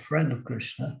becoming a friend of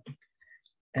Krishna,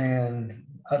 and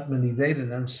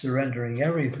Atmanivedanam, surrendering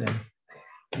everything.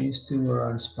 These two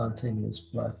are on spontaneous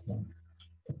platform.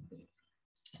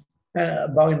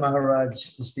 Bali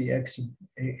Maharaj is the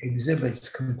exhibits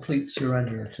complete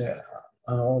surrender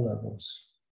on all levels.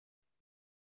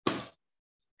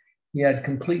 He had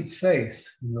complete faith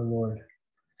in the Lord.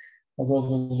 Although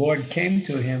the Lord came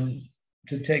to him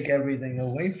to take everything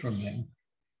away from him,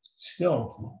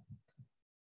 still,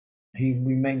 he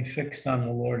remained fixed on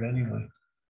the Lord anyway.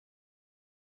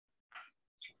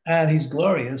 And he's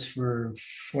glorious for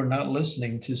not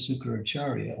listening to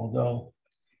Sukracharya, although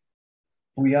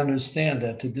we understand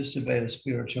that to disobey the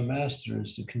spiritual master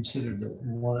is to consider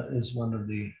one of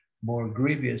the more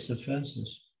grievous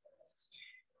offenses.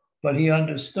 But he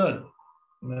understood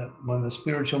that when the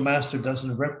spiritual master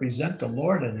doesn't represent the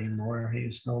Lord anymore, he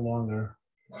is no longer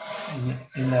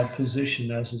in that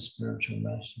position as a spiritual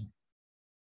master.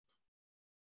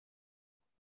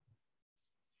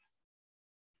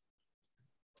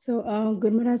 So,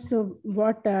 Guru Maharaj, so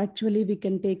what actually we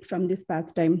can take from this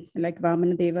pastime, like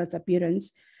Vamanadeva's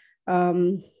appearance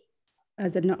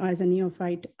as a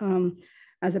neophyte,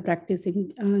 as a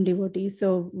practicing devotee?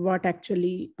 So, what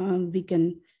actually we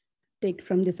can take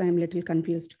from this? I'm a little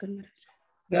confused, Guru Maharaj.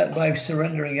 That by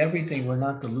surrendering everything, we're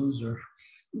not the loser.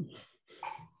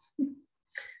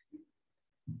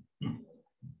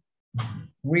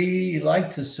 We like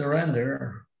to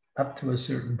surrender up to a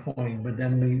certain point, but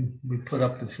then we put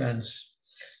up the fence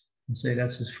and say,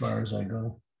 that's as far as I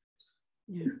go.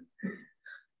 Yeah.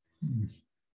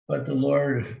 But the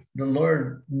Lord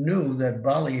knew that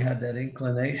Bali had that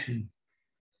inclination.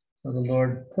 So the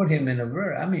Lord put him in the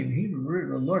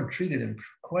Lord treated him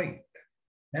quite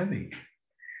heavy.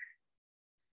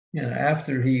 You know,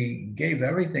 after he gave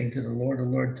everything to the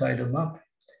Lord tied him up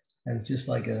as just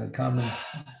like a common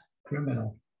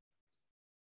criminal.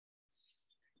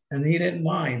 And he didn't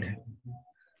mind.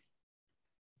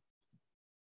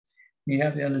 You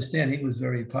have to understand, he was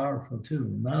very powerful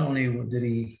too. Not only did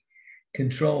he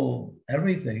control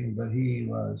everything, but he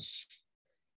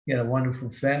had a wonderful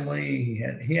family.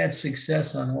 He had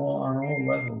success on all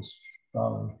levels,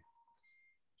 probably.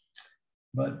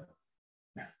 But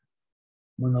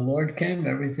when the Lord came,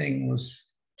 everything was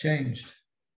changed.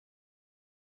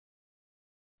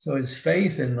 So his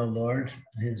faith in the Lord,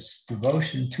 his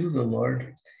devotion to the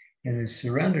Lord, and his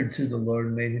surrender to the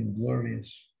Lord made him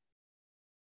glorious.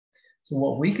 So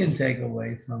what we can take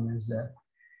away from is that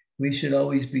we should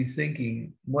always be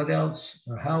thinking, what else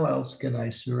or how else can I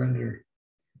surrender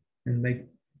and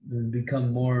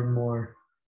become more and more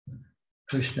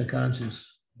Krishna conscious?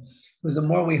 Because the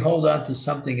more we hold on to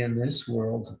something in this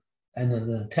world and in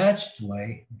an attached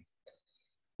way,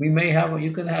 you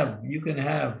can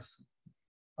have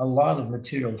a lot of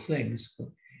material things, but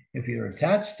if you're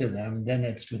attached to them, then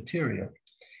it's material.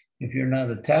 If you're not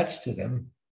attached to them,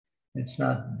 it's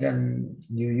not, then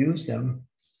you use them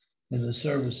in the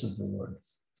service of the Lord.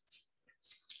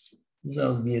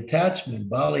 So the attachment,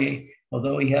 Bali,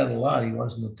 although he had a lot, he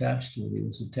wasn't attached to it. He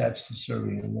was attached to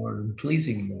serving the Lord and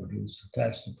pleasing the Lord. He was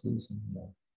attached to pleasing the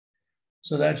Lord.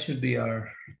 So that should be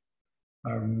our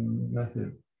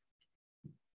method.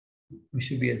 We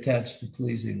should be attached to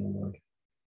pleasing the Lord.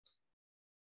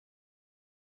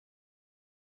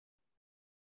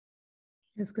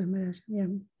 Yes, Guru Maharaj. Yeah.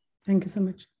 Thank you so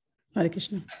much. Hare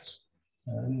Krishna.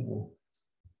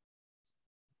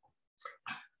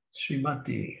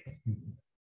 Srimati.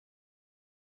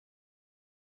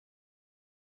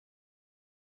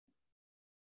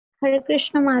 Hare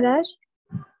Krishna Maharaj.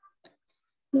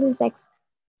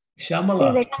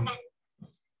 Shamala.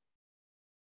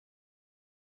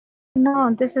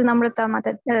 No, this is Namrata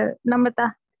Mata.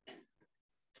 Namrata.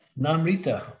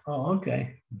 Namrita. Oh,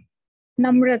 okay.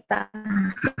 Namrata.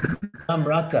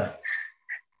 Namrata.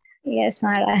 Yes,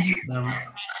 Maharaj.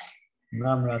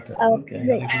 Namrata.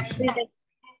 Okay.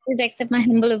 Please accept my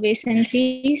humble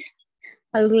obeisances.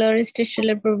 All glories to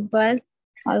Srila Prabhupada.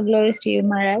 All glories to you,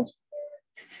 Maharaj.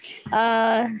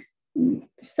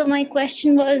 So my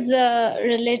question was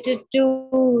related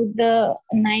to the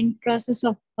 9 process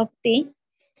of bhakti.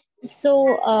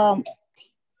 So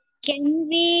can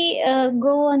we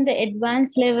go on the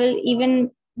advanced level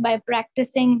even by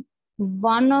practicing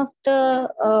one of the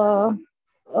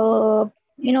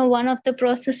one of the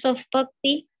process of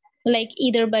bhakti, like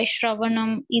either by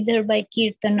Shravanam, either by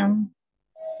Kirtanam,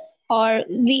 or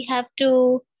we have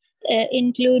to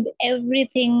include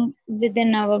everything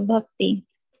within our bhakti,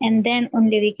 and then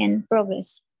only we can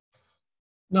progress?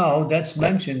 No, that's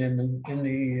mentioned in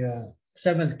the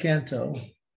 7th canto.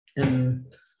 In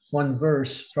one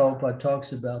verse, Prabhupada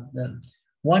talks about that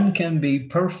One can be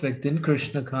perfect in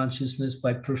Krishna consciousness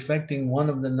by perfecting one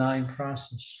of the 9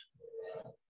 processes.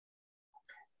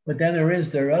 But then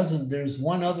there's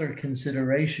one other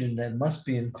consideration that must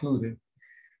be included.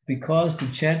 Because the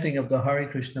chanting of the Hare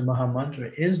Krishna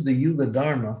Mahamantra is the Yuga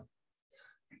Dharma,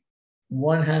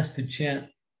 one has to chant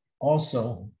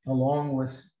also along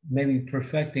with maybe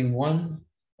perfecting one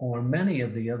or many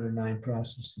of the other 9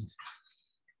 processes.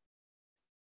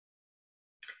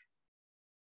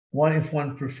 If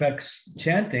one perfects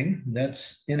chanting,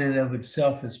 that's in and of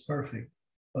itself is perfect.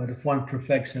 But if one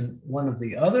perfects in one of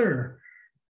the other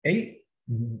 8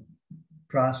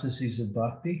 processes of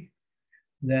bhakti,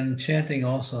 then chanting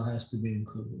also has to be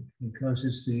included because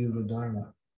it's the Yuga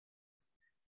Dharma.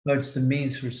 But it's the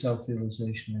means for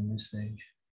self-realization in this stage.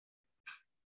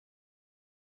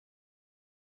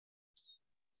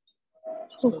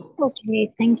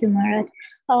 Okay, thank you, Maharaj.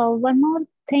 One more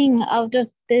thing out of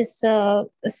this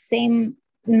same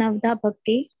Navda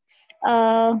Bhakti.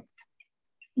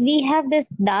 We have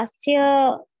this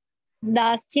Dasya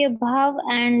Bhav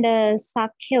and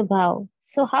Sakhya Bhav.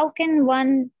 So how can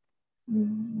one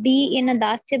be in a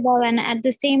Dasya Bhav and at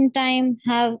the same time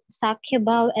have Sakhya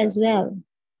Bhav as well?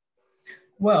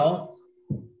 Well,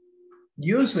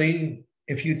 usually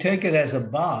if you take it as a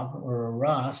bhav or a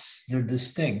ras, they're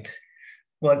distinct.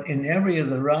 But in every of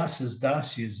the rasas,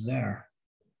 dasya is there.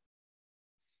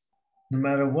 No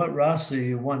matter what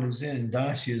rasa one is in,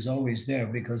 dasya is always there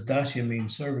because dasya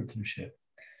means servitorship.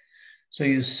 So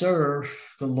you serve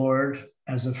the Lord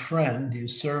as a friend, you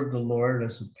serve the Lord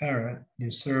as a parent,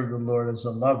 you serve the Lord as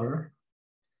a lover.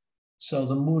 So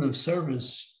the mood of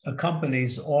service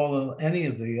accompanies any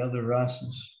of the other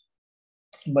rasas.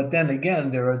 But then again,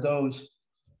 there are those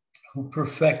who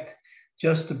perfect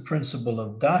just the principle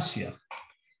of dasya,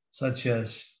 such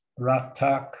as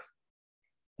Raktak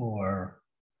or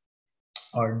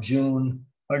Arjun.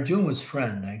 Arjun was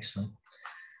friend, actually.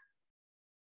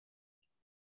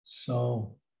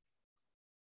 So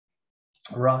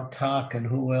Raktak and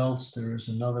who else? There is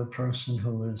another person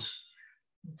who is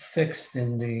fixed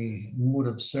in the mood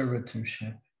of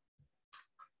servitorship.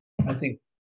 I think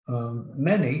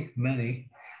many,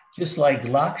 just like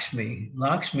Lakshmi.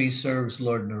 Lakshmi serves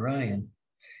Lord Narayan.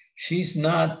 She's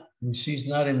not in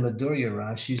Madhurya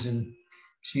Ras. She's in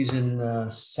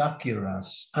Sakya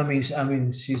Ras. I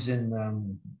mean, she's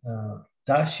in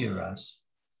Dasya Ras.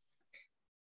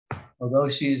 Although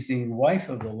she is the wife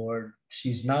of the Lord,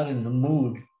 she's not in the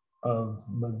mood of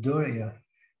Madhurya.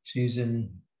 She's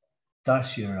in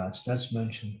Dasya Ras. That's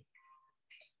mentioned.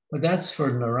 But that's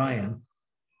for Narayan.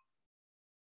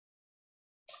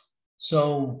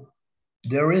 So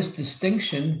there is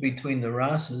distinction between the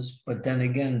rasas, but then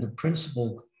again, the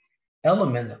principal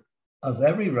element of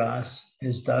every ras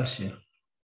is dasya.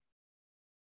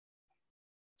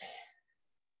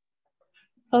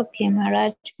 Okay,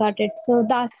 Maharaj, got it. So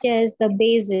Dasya is the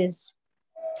basis.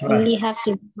 Right. We have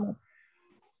to.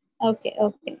 Okay.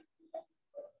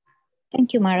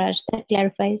 Thank you, Maharaj. That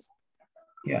clarifies.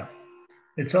 Yeah.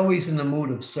 It's always in the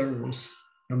mood of service,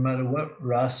 no matter what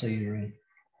rasa you're in.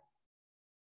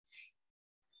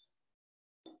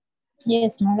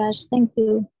 Yes, Maharaj. Thank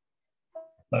you.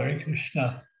 Hare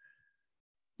Krishna.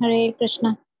 Hare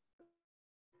Krishna.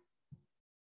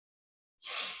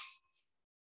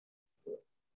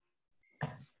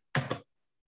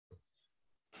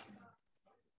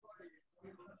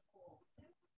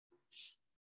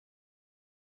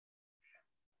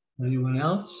 Anyone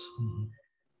else?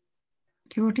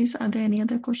 Devotees, are there any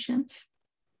other questions?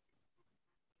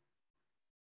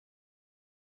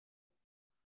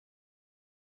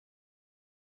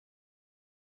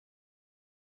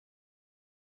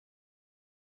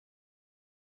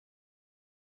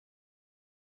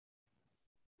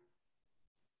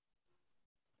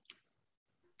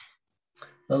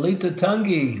 Lalita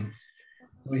Tangi,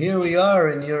 well, here we are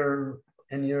in your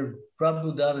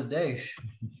Prabhu Dada Desh.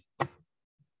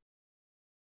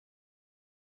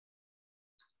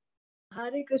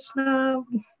 Hare Krishna,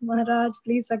 Maharaj,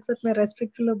 please accept my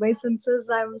respectful obeisances.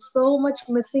 I'm so much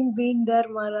missing being there,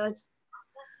 Maharaj.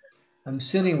 I'm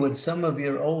sitting with some of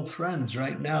your old friends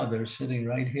right now. They're sitting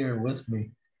right here with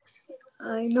me.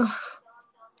 I know.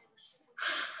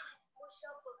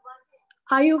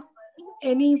 Are you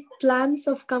any plans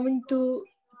of coming to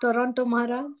Toronto,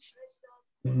 Maharaj?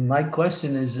 My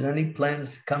question is there any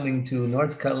plans coming to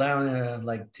North Carolina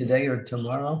like today or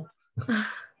tomorrow?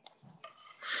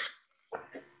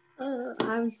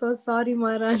 I'm so sorry,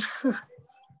 Maharaj.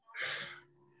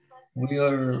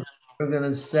 We're going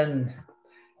to send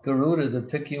Garuda to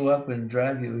pick you up and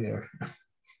drive you here.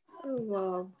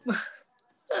 Wow.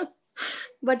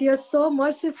 But you're so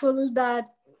merciful that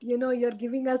you're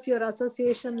giving us your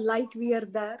association like we are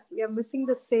there. We are missing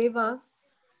the seva.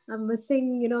 I'm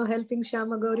missing, helping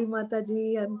Shama Gauri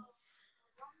Mataji,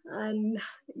 and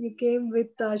you came with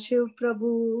Shiv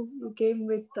Prabhu. You came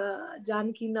with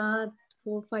Janki Nath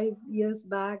 4-5 years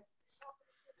back.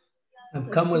 I've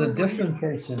come with a different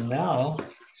person now.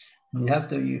 You have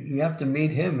to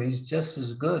meet him. He's just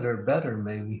as good or better,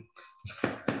 maybe.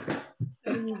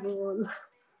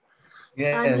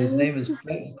 Yeah, and his name is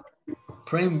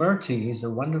Prem Murti. He's a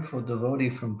wonderful devotee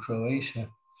from Croatia.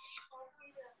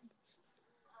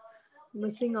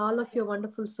 Missing all of your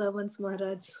wonderful servants,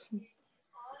 Maharaj.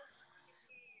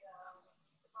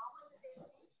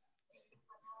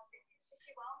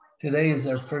 Today is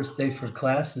our first day for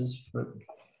classes, but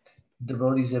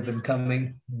devotees have been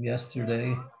coming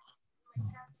yesterday.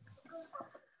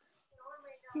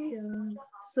 Yeah.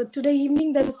 So today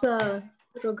evening there is a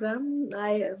program.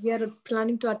 We are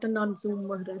planning to attend on Zoom,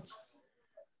 Maharaj.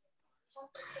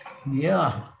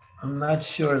 Yeah, I'm not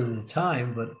sure of the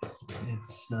time, but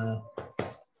it's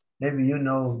maybe you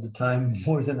know the time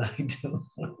more than I do.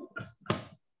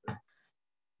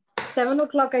 7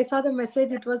 o'clock. I saw the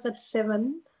message. It was at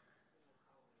 7.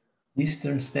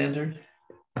 Eastern Standard?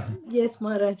 Yes,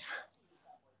 Maharaj.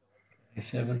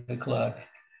 7 o'clock.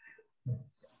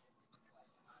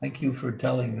 Thank you for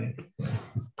telling me.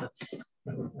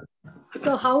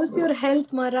 So how is your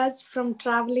health, Maharaj, from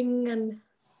traveling and?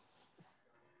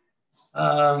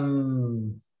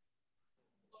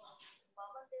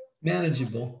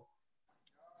 Manageable.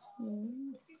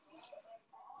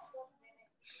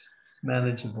 It's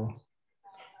manageable.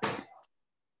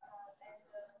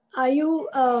 Are you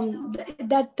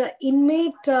that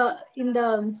inmate in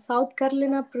the South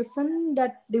Carolina prison,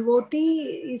 that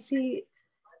devotee, is he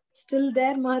still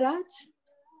there, Maharaj?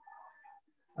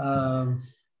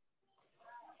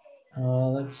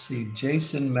 Let's see,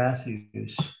 Jason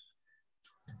Matthews.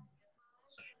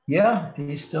 Yeah,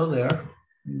 he's still there,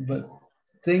 but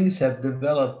things have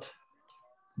developed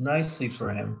nicely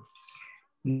for him.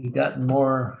 He's gotten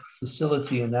more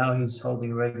facility and now he's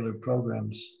holding regular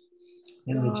programs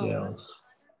in the jails.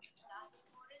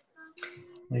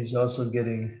 And he's also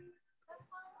getting,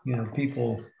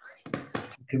 people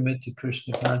to commit to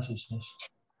Krishna consciousness.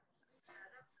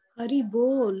 Hari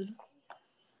Bol.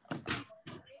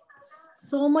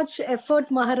 So much effort,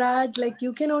 Maharaj. Like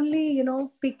you can only,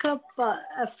 pick up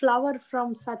a flower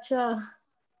from such a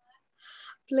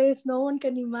place. No one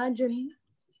can imagine.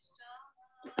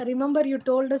 I remember you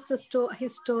told us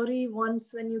his story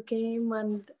once when you came,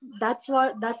 and that's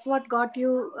what got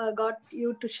you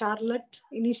to Charlotte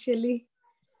initially,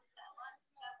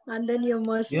 and then your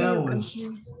mercy. Yeah,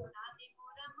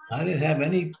 I didn't have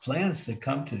any plans to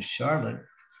come to Charlotte.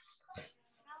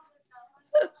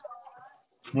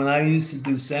 When I used to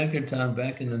do Sankirtan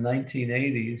back in the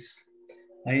 1980s,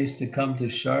 I used to come to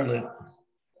Charlotte,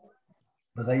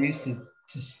 but I used to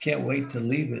just can't wait to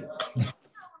leave it.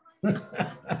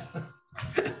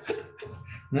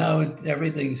 Now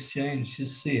everything's changed.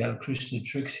 Just see how Krishna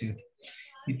tricks you.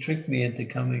 He tricked me into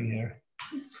coming here.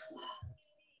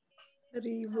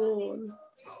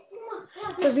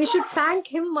 So we should thank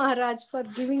him, Maharaj, for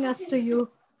giving us to you.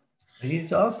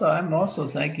 I'm also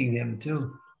thanking him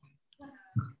too.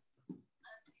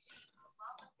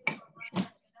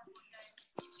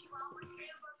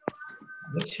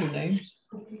 What's your name?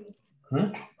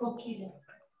 Huh? Kokila.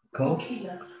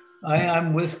 Kokila.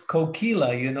 I'm with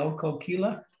Kokila. You know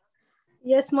Kokila?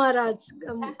 Yes, Maharaj.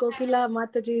 Kokila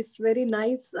Mataji is very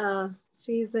nice.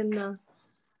 She's in.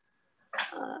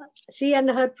 She and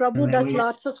her Prabhu does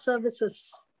lots of services.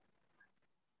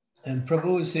 And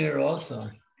Prabhu is here also.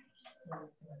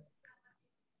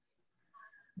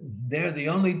 They're the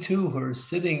only two who are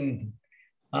sitting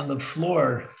on the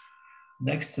floor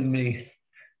next to me.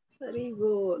 Very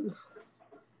good.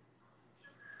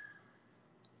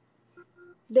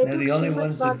 They're the only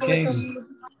ones that came.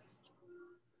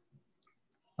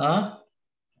 Huh?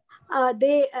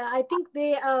 I think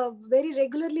they very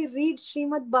regularly read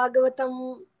Srimad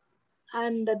Bhagavatam,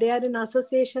 and they are in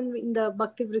association in the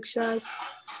Bhakti Vrikshas.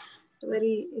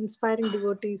 Very inspiring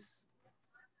devotees.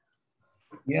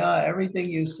 Yeah, everything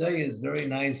you say is very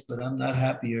nice, but I'm not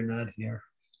happy you're not here.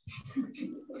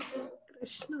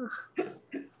 Krishna.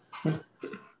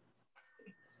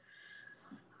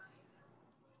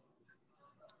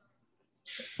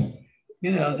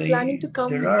 Planning to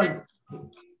come.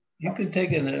 You can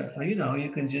take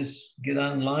you can just get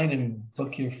online and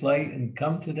book your flight and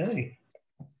come today.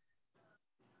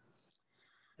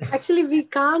 Actually, we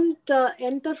can't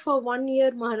enter for 1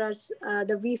 year, Maharaj.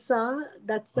 The visa,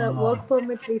 that's a work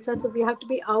permit visa. So we have to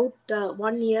be out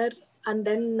 1 year and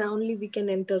then only we can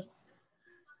enter.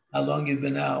 How long you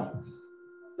been out?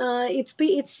 It's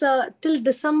till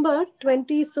December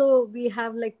 20, so we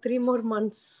have like 3 more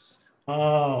months. Oh,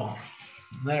 all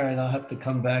right. I'll have to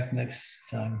come back next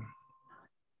time.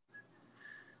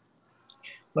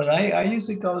 But I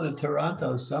usually go to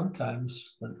Toronto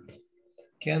sometimes, but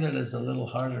Canada's a little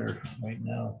harder right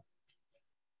now.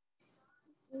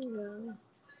 Yeah.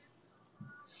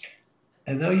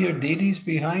 I know your deities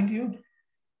behind you.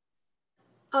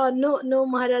 No,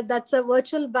 Maharaj, that's a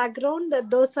virtual background.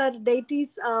 Those are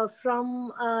deities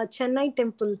from Chennai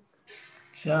temple.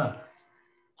 Yeah.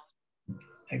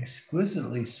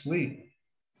 Exquisitely sweet.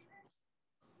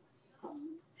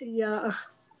 Yeah.